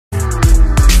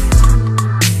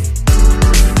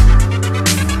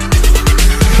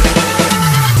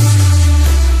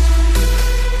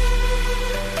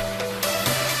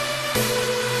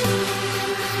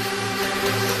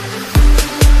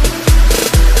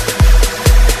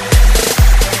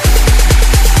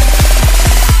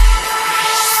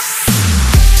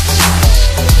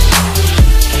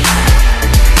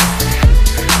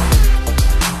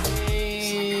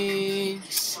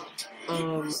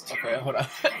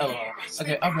Oh,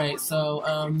 okay, alright, so,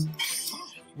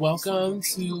 welcome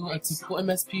to a typical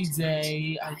MSP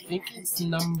day. I think it's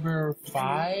number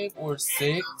 5 or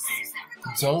 6.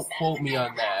 Don't quote me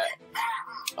on that.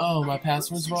 Oh, my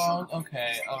password's wrong?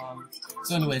 Okay,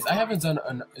 so anyways, I haven't done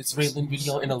an It's Raylan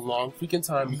video in a long freaking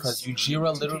time because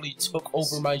Ujira literally took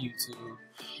over my YouTube.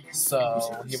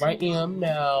 So, here I am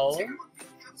now,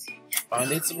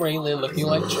 on It's Raylan, looking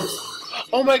like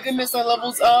oh my goodness, I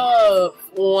levels up!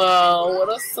 Wow, what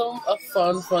a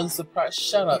fun surprise.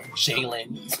 Shut up,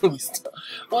 Jalen.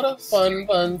 What a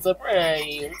fun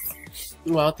surprise.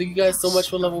 Wow, thank you guys so much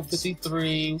for level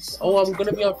 53. Oh, I'm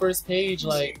gonna be on first page,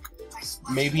 like,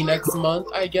 maybe next month,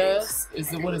 I guess?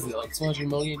 What is it, like 200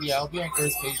 million? Yeah, I'll be on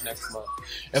first page next month.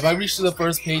 If I reach to the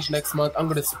first page next month, I'm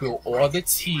gonna spill all the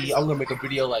tea. I'm gonna make a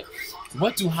video like,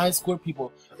 what do high score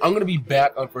people... I'm gonna be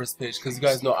back on first page, because you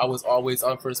guys know I was always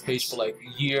on first page for like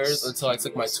years until I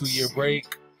took my 2-year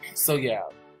break. So yeah.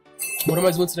 What am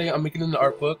I doing today? I'm making an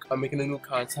art book. I'm making a new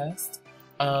contest.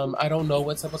 I don't know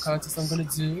what type of contest I'm gonna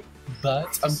do,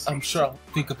 but I'm sure I'll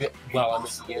think of it while I'm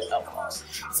making an outfit.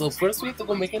 So first we have to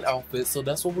go make an outfit, so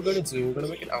that's what we're gonna do. We're gonna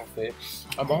make an outfit.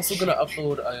 I'm also gonna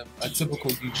upload a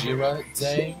typical Ujira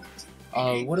day.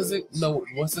 What is it? No,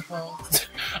 what's it called?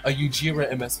 A Ujira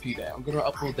MSP day. I'm gonna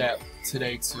upload that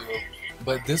today too.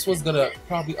 But this was gonna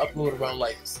probably upload around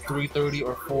like 3:30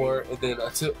 or 4, and then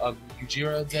a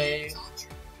Ujira day.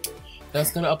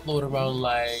 That's gonna upload around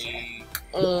like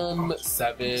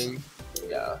 7.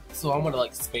 Yeah. So I'm gonna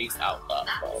like space out the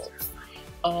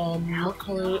upload. What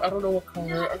color? I don't know what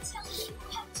color.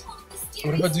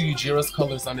 What if I do Ujira's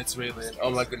colors on It's Raylan? Oh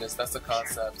my goodness, that's a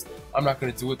concept. I'm not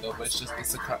gonna do it though, but it's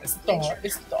a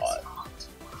thought.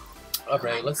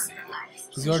 Alright, let's see.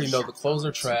 Because you already know the clothes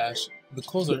are trash. The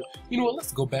clothes are... You know what,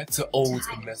 let's go back to old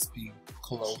MSP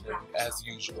clothing as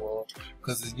usual.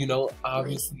 Because, you know,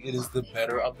 obviously it is the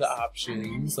better of the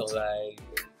options. So like...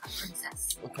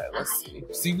 Okay, let's see.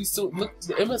 See, we still... Look,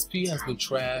 the MSP has been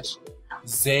trash.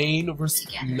 Zane versus...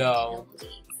 No.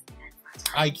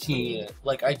 I can't.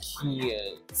 Like, I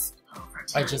can't.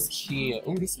 I just can't.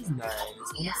 Oh, this is nice.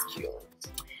 Oh, that's cute.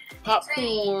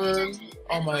 Popcorn.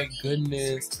 Oh my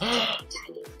goodness.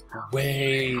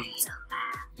 Wait.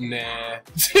 Nah.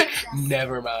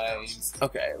 Never mind.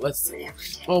 Okay, let's see.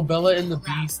 Oh, Bella and the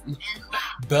Beast.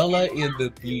 Bella and the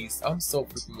Beast. I'm so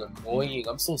freaking annoying.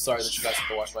 I'm so sorry that you guys have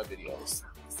to watch my videos.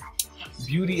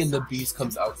 Beauty and the Beast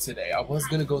comes out today. I was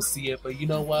gonna go see it, but you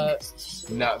know what?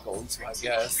 Not going to, I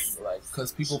guess. Like,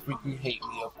 cause people freaking hate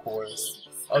me, of course.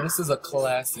 Oh, this is a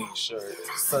classic shirt.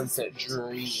 Sunset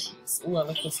Dreams. Ooh, I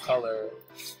like this color.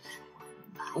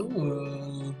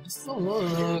 Ooh, this is a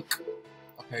look.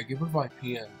 Okay, give her my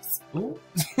pants. Ooh.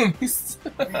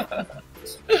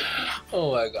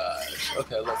 Oh my gosh.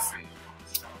 Okay, let's see.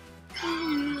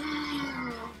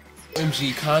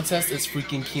 MG, contest is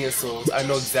freaking cancelled. I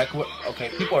know exactly what... Okay,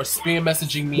 people are spam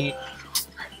messaging me.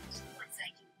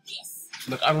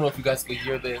 Look, I don't know if you guys can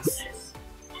hear this,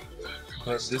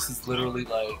 but this is literally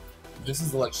like... This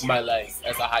is like my life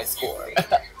as a high scorer.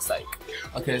 It's like...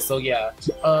 Okay, so yeah.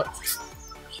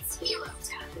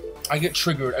 I get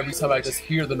triggered every time I just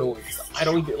hear the noise. I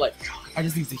don't even like... I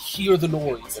just need to hear the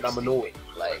noise and I'm annoyed.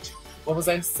 Like, what was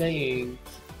I saying?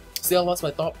 See, I lost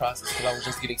my thought process because I was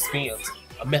just getting spammed.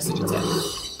 A message attack.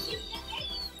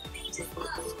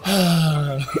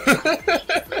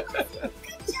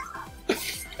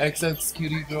 XX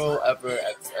cutie girl ever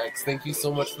XX. Thank you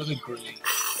so much for the greet.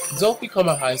 Don't become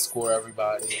a high score,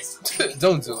 everybody.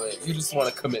 Don't do it. You just want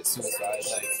to commit suicide.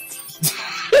 Like.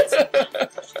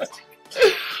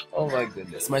 Oh my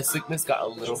goodness. My sickness got a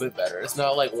little bit better. It's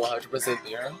not like 100%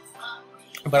 there,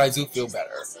 but I do feel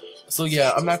better. So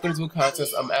yeah, I'm not gonna do a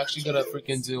contest. I'm actually gonna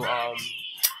freaking do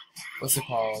what's it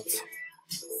called?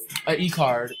 An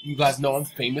ecard. You guys know I'm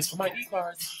famous for my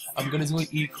ecards. I'm gonna do an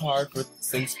ecard for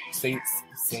Saint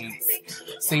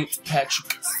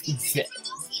Patrick's Day.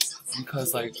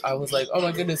 Because like I was like, oh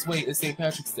my goodness, wait, it's St.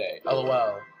 Patrick's Day.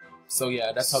 LOL. So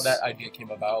yeah, that's how that idea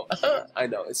came about. I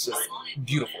know, it's just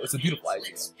beautiful. It's a beautiful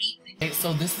idea. Okay,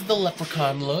 so this is the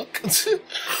leprechaun look.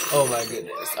 Oh my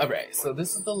goodness. Alright, so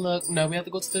this is the look. Now we have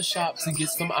to go to the shop to get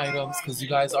some items, because you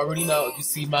guys already know, if you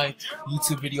see my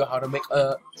YouTube video how to make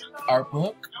a art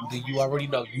book, then you already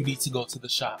know you need to go to the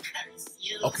shop.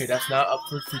 Okay, that's not up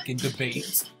for freaking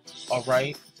debate.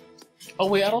 Alright? Oh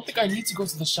wait, I don't think I need to go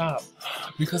to the shop,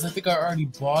 because I think I already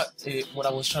bought it when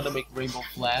I was trying to make rainbow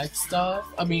flag stuff.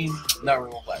 I mean, not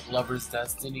rainbow flag, Lover's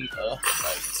Destiny. Ugh,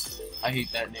 like, I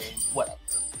hate that name. Whatever.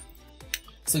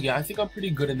 So yeah, I think I'm pretty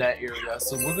good in that area.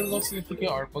 So we're gonna go to the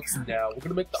freaking art books now. We're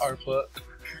gonna make the art book.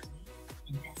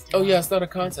 Oh yeah, it's not a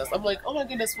contest. I'm like, oh my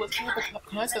goodness, what kind of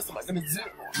contest am I gonna do?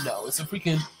 No, it's a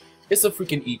freaking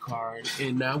e-card,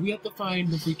 and now we have to find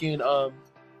the freaking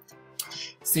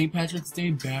St. Patrick's Day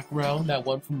background, that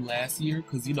one from last year,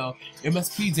 because you know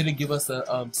MSP didn't give us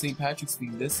a St. Patrick's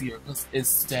theme this year. Because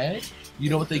instead, you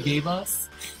know what they gave us?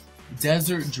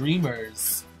 Desert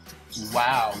Dreamers.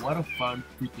 Wow, what a fun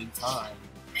freaking time!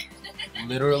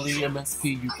 Literally,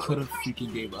 MSP, you could have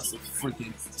freaking gave us a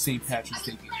freaking St. Patrick's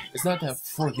Day. It's not that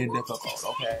freaking difficult,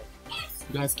 okay?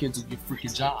 You guys can't do your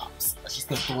freaking jobs. I'm just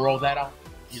gonna throw that out.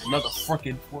 Here's another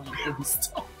freaking 40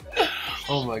 stuff.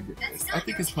 Oh my goodness. I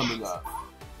think it's coming up.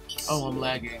 Oh, I'm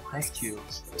lagging. That's cute.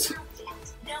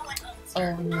 Oh,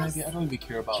 I'm lagging. I don't even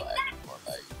care about lag anymore.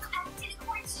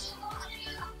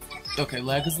 Okay,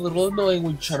 lag is a little annoying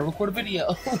when you try to record a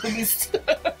video.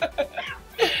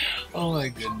 Oh my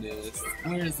goodness.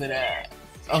 Where is it at?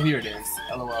 Oh, here it is.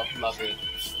 LOL. Love it.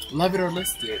 Love it or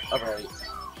list it. Alright.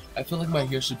 I feel like my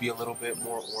hair should be a little bit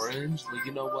more orange, but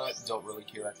you know what? Don't really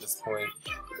care at this point.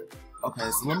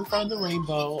 Okay, so let me find the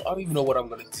rainbow. I don't even know what I'm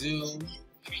gonna do.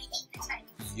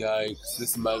 Yikes.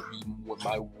 This might be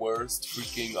my worst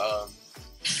freaking,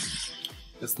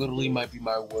 this literally might be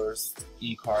my worst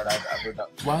e-card I've ever done.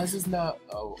 Why is this not?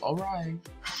 Oh, alright.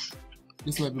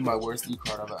 This might be my worst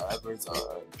e-card I've ever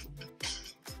done.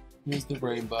 Here's the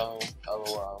rainbow.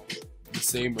 LOL. The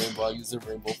same rainbow. I use the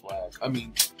rainbow flag. I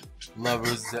mean,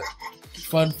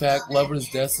 Fun fact, Lover's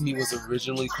Destiny was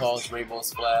originally called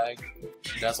Rainbow's Flag.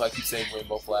 That's why I keep saying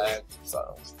Rainbow Flag.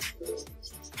 So.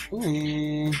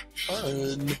 Ooh,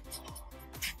 fun.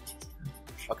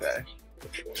 Okay.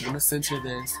 I'm gonna center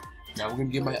this. Now we're gonna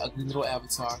get my ugly little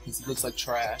avatar because he looks like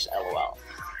trash. LOL.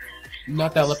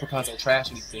 Not that leprechauns are trash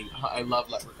or anything. I love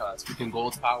leprechauns. Freaking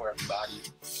gold power, everybody.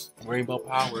 Rainbow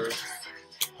power.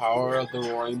 Power of the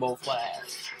rainbow flag.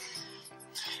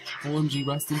 OMG,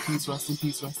 rest in peace, rest in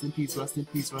peace, rest in peace, rest in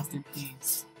peace, rest in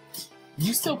peace.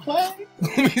 You still play?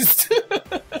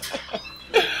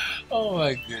 Oh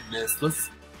my goodness.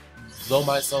 Let's blow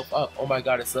myself up. Oh my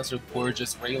god, it's such a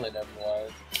gorgeous railing,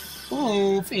 everyone.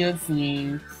 Ooh,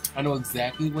 fancy. I know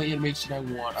exactly what animation I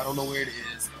want. I don't know where it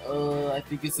is. I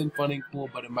think it's in Fun and Cool,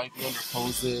 but it might be under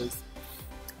Poses.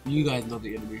 You guys know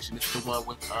the animation. It's the one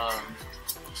with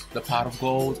the pot of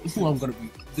gold. Ooh,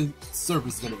 the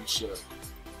server's gonna be shook.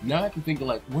 Now I can think of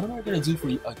like, what am I gonna do for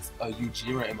a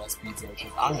Ujira MSP day?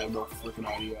 Because I have no freaking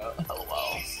idea.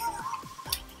 LOL.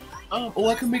 Oh,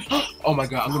 I can make. Oh my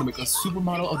god, I'm gonna make a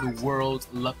supermodel of the world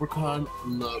leprechaun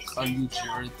look on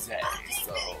Ujira Day.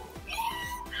 So,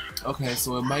 okay,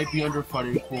 so it might be under Fun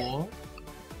and Cool.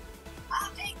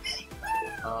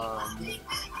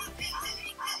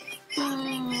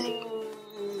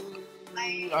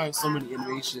 I have so many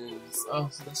animations. Oh,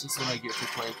 that's just what I get for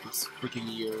playing for freaking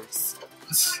years.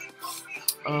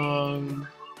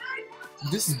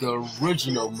 This is the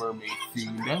original mermaid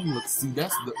theme. That looks, see,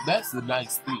 that's the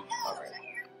nice theme. Alright.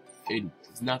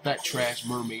 It's not that trash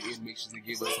mermaid animation they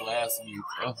gave us last week.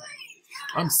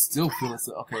 I'm still feeling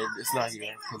so. Okay, it's not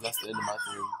here because that's the end of my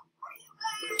thing.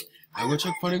 I will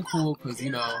check Fun and Cool because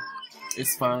you know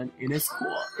it's fun and it's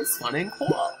cool. It's fun and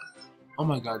cool. Oh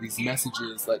my god, these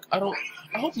messages. Like I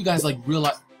hope you guys like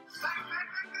realize.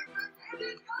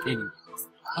 Anyways,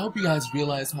 I hope you guys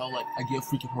realize how like I get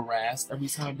freaking harassed every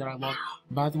time that I log.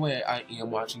 By the way, I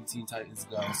am watching Teen Titans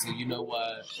Go, so you know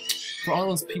what? For all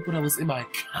those people that was in my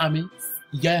comments,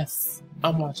 yes,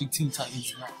 I'm watching Teen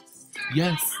Titans Go.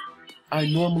 Yes, I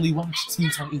normally watch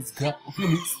Teen Titans Go.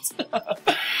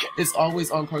 It's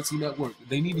always on Cartoon Network.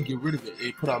 They need to get rid of it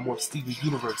and put on more Steven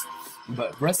Universe.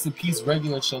 But rest in peace,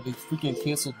 regular show. They freaking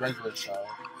canceled regular show.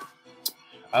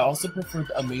 I also prefer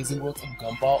the Amazing World of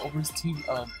Gumball over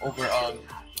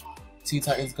Teen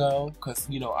Titans Go, because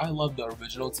you know I love the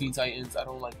original Teen Titans. I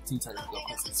don't like Teen Titans Go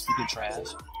because it's freaking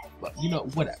trash. But you know,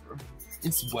 whatever.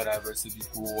 It's whatever to be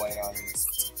quite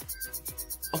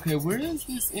honest. Okay, where is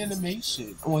this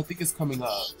animation? Oh, I think it's coming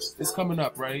up. It's coming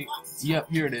up, right? Yep,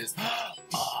 here it is.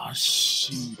 Oh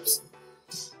shoot!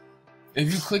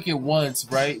 If you click it once,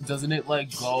 right, doesn't it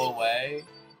like go away?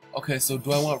 Okay, so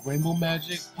do I want rainbow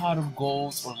magic, pot of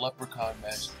gold, or leprechaun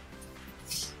magic?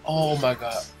 Oh my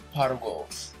god, pot of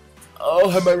gold.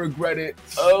 Oh, I might regret it.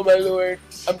 Oh my lord,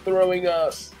 I'm throwing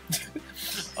up.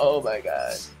 Oh my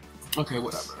god. Okay,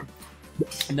 whatever.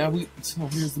 Now so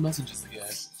here's the messages again.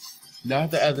 Now I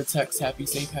have to add the text, Happy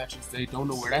St. Patrick's Day. Don't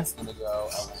know where that's gonna go.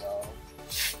 LOL.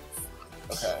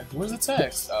 Okay, where's the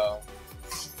text? Oh,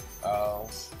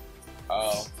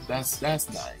 that's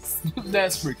nice.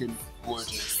 That's freaking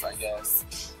gorgeous, I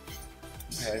guess.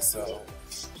 Okay, so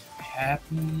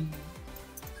Happy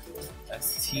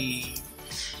St.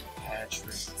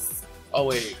 Patrick's. Oh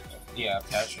wait, Yeah,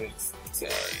 Patrick's Day.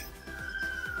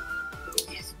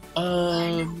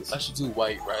 I should do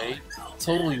white, right?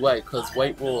 Totally white, cause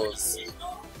white rules.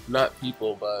 Not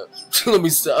people, but let me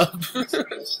stop.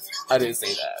 I didn't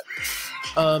say that.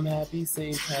 Happy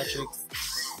St. Patrick's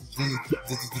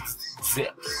Day.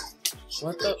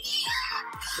 What the?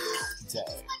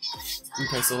 Day.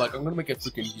 Okay, so like I'm gonna make it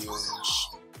freaking huge.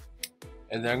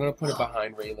 And then I'm gonna put it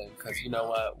behind Raylan, cause you know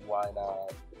what? Why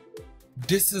not?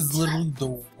 This is literally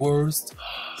the worst.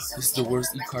 This is the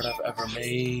worst e-card I've ever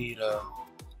made.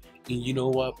 And you know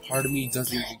what? Part of me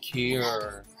doesn't even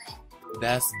care.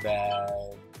 That's bad.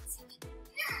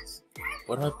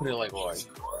 What do I put it like right?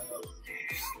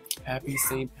 Happy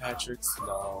St. Patrick's?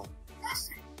 No.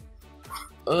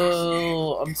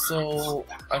 Oh,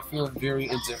 I feel very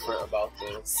indifferent about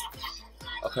this.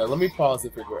 Okay, let me pause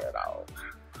and figure it out.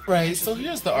 Right, so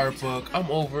here's the art book. I'm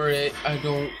over it. I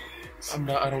don't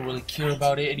really care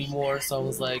about it anymore. So I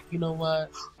was like, you know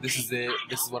what? This is it.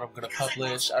 This is what I'm gonna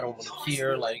publish. I don't really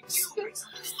care. Like,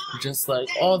 just like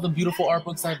all the beautiful art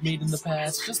books I've made in the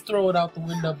past, just throw it out the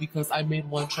window because I made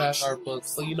one trash art book.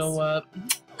 So you know what?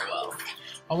 Well,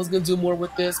 I was gonna do more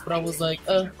with this, but I was like,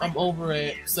 I'm over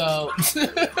it. So,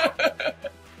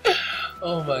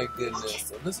 oh my goodness.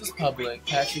 So this is public.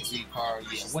 Patrick's e-card.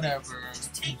 Yeah, whatever.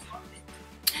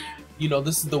 You know,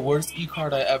 this is the worst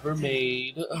e-card I ever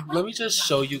made. Let me just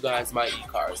show you guys my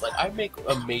e-cards. Like, I make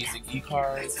amazing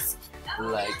e-cards.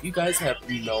 Like, you guys have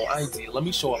no idea. Let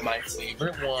me show up my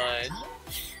favorite one.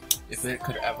 If it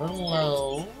could ever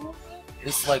load.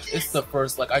 It's like, it's the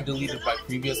first, like, I deleted my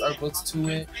previous art books to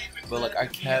it. But, like, I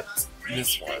kept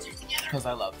this one. Because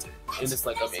I loved it. And it's,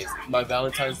 like, amazing. My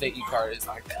Valentine's Day e-card is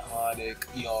iconic,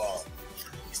 y'all.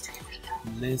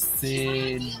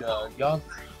 Listen, y'all.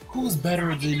 Who's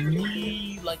better than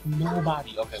me? Like,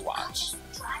 nobody. Okay, watch.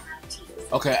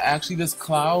 Okay, actually, this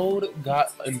cloud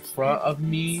got in front of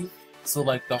me. So,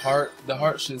 like, the heart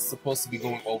is supposed to be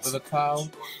going over the cloud.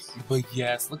 But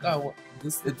yes, look how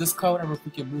if this cloud ever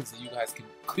freaking moves, and you guys can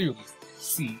clearly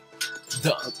see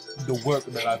the work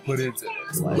that I put into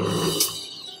this. Like,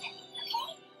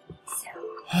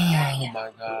 oh my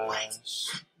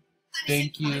gosh.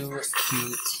 Thank you,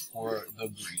 cute, for the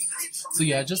breeze. So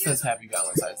yeah, it just says Happy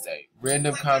Valentine's Day.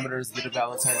 Random commenters get a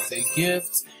Valentine's Day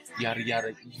gift, yada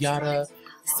yada yada.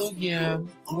 So yeah,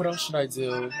 what else should I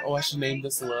do? Oh, I should name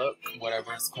this look,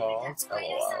 whatever it's called.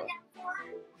 LOL.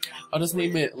 I'll just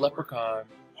name it Leprechaun.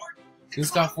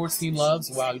 This got 14 loves.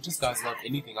 Wow, you just guys love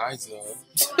anything I do.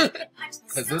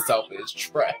 Because this outfit is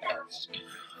trash.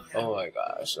 Oh my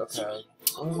gosh, okay.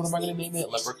 What am I gonna name it?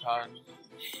 Leprechaun.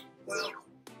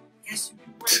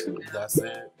 That's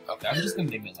it. Okay, I'm just gonna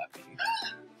name it Leppy.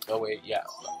 Oh wait, yeah.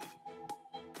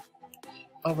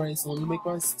 Alright, so let me make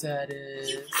my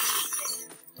status.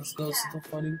 Let's go to the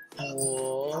funny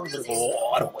pool. I'm gonna go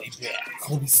all the way back.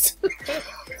 Holy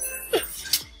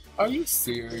Are you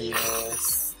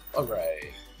serious?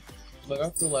 Alright. Like, I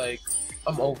feel like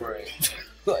I'm over it.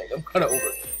 Like, I'm kinda over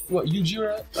it. What,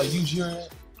 Ujira? Ujira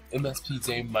MSP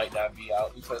Day might not be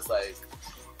out because, like,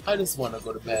 I just want to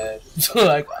go to bed.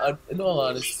 Like, in all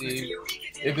honesty,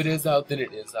 if it is out, then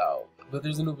it is out. But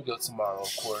there's a new video tomorrow,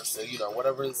 of course. So, you know,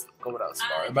 whatever is going out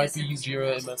tomorrow. It might be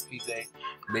Ujira MSP Day.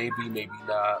 Maybe, maybe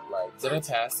not. Like, did I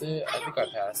pass it? I think I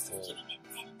passed it.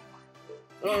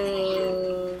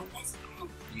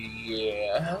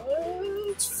 Yeah.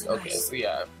 Okay, so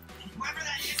yeah.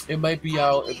 It might be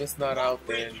out. If it's not out,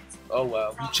 then oh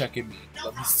well. You checking me.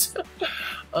 Let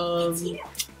me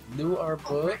new art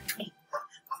book.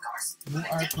 New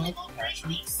art book.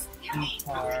 Patrick's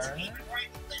e-card.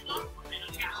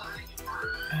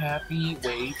 Happy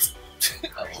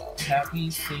Happy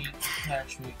St.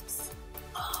 Patrick's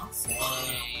Day.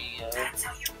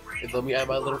 And let me add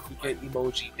my little freaking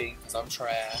emoji thing because I'm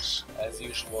trash as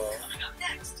usual.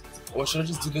 Or should I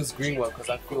just do this green one because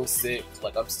I feel sick?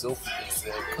 Like, I'm still freaking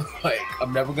sick. Like,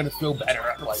 I'm never gonna feel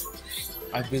better. Like,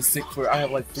 I've been sick I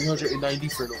have like 390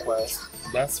 friend requests.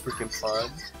 That's freaking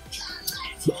fun.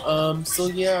 So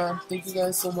yeah, thank you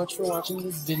guys so much for watching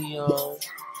this video.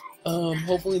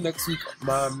 Hopefully next week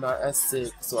I'm not as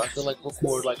sick, so I can like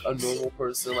record like a normal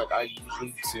person like I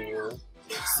usually do.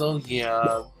 So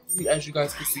yeah, as you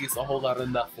guys can see, it's a whole lot of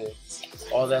nothing.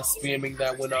 All that spamming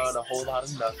that went on, a whole lot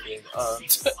of nothing.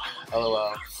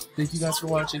 LOL. Thank you guys for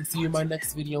watching. See you in my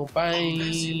next video. Bye.